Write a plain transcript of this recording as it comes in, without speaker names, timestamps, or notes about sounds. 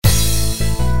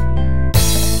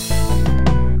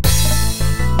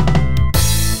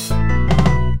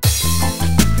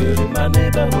my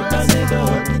neighborhood, my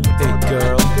neighborhood. Hey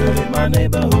girl, girl in my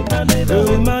neighborhood, my neighborhood.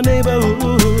 Girl in my neighborhood,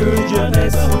 girl in my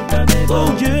neighborhood, my neighborhood.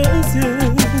 Oh yes,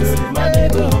 yes. Girl in my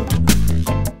neighborhood.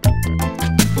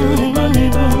 Girl in my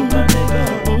neighborhood, my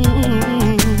neighborhood.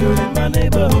 Girl in my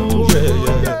neighborhood, yeah,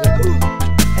 yeah.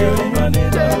 Girl in my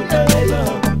neighborhood, my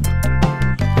neighborhood.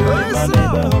 Girl in my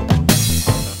neighborhood.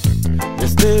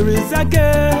 Yes, there is a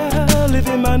girl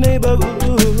living in my neighborhood.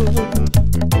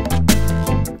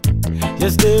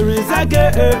 Yes, there is a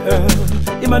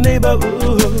girl in my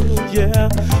neighborhood, yeah.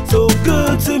 So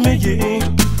good to me,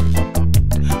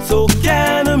 so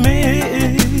kind of me.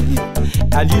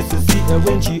 And used to see her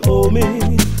when she hold me,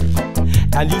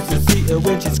 and used to see her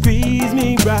when she squeeze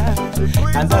me right,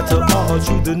 and that's all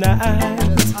through the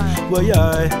night. Well,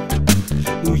 yeah,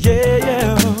 ooh, yeah,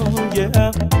 yeah,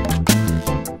 yeah.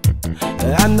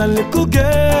 And a little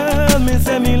girl, me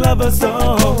say me love her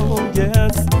so,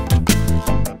 yes.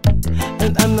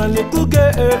 And a little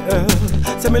girl,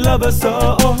 say me love her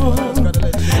so.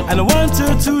 And I want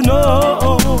her to know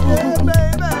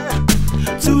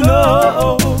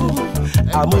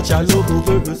how much I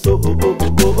love her so.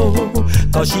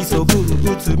 Cause she's so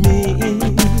good to me.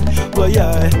 Well,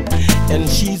 yeah, and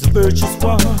she's a virtuous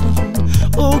one.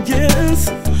 Oh yes,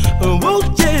 oh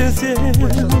yes, yes.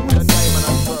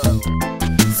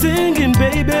 Singing,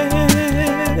 baby,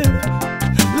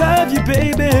 love you,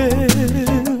 baby.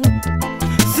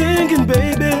 Singing,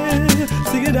 baby,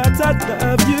 singing that I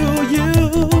love you, you.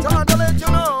 Time to let you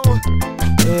know.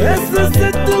 Yes, that's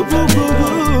it, boo, boo, boo,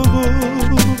 boo.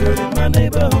 Girl in my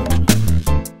neighborhood.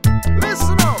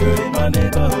 Listen up. Girl in my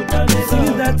neighborhood, my neighborhood.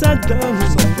 Singing that I love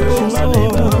you, girl in my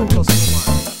neighborhood.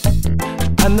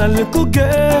 And a little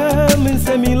girl, me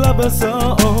say me love her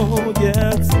so,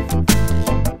 yes.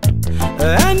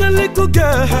 And a little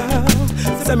girl,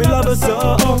 say me love her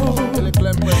so.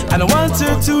 And I want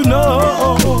her to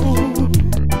know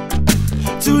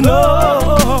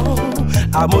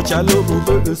how much I love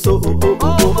her so.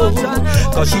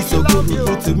 Cause she's so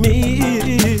good to me,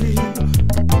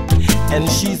 and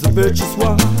she's a virtuous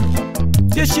one.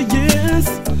 Yes, she is.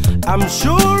 I'm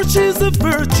sure she's a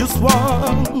virtuous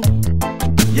one.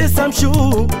 Yes, I'm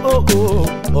sure. Oh, oh,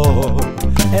 oh.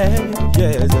 Hey,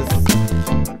 yes, yes.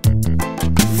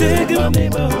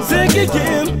 Sing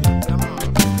again.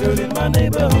 Girl in my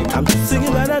neighborhood. I'm just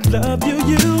singing that I love you,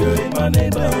 you. Girl in my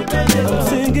neighborhood. I'm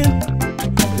singing.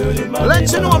 Girl in my neighborhood.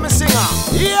 Let you know I'm a singer.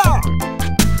 Yeah.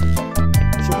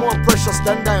 She's more precious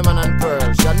than diamond and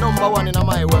pearl. She's number one in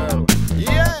my world.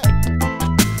 Yeah.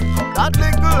 That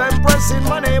little empress in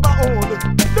my neighborhood.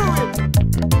 Do it.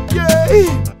 Yeah.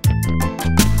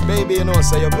 Baby, you know,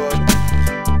 say you're good.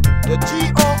 The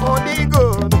G-O-O-D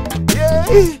good.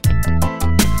 Yeah.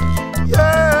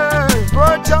 Yeah,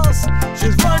 virtuous,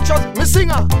 she's virtuous. Me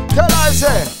singer, tell her I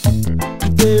say.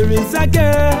 There is a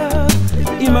girl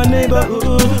in my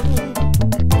neighborhood.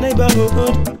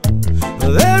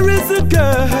 There is a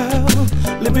girl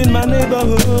living in my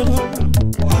neighborhood.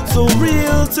 So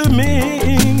real to me,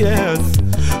 yes.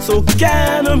 So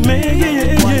kind of me.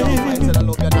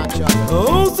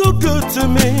 Oh, so good to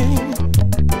me.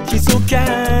 She's so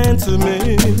kind to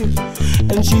me.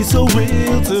 And she's so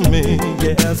real to me,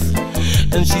 yes.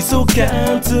 And she's so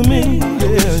kind to me,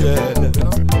 yeah.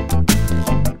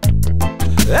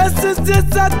 That's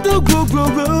just I do, go.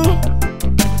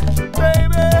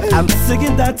 Baby, I'm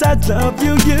singing that I love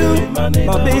you, you, my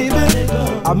baby.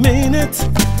 I mean it.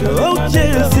 Oh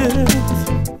yes, yes.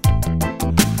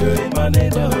 Girl in my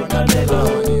neighborhood, my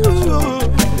neighborhood.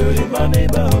 Girl in my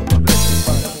neighborhood.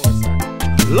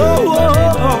 Lord,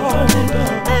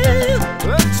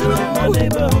 girl in my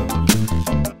neighborhood.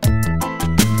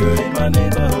 Girl in my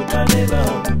neighborhood, my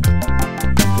neighborhood.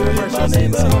 Girl in my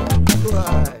neighborhood.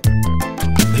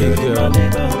 Hey girl,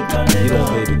 you know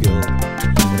baby girl.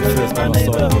 The first time I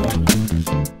saw you,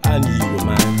 I knew you were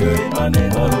mine. Girl in my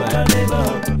neighborhood, my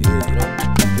neighborhood. Yeah, you know.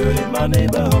 Girl in my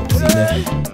neighborhood. See that?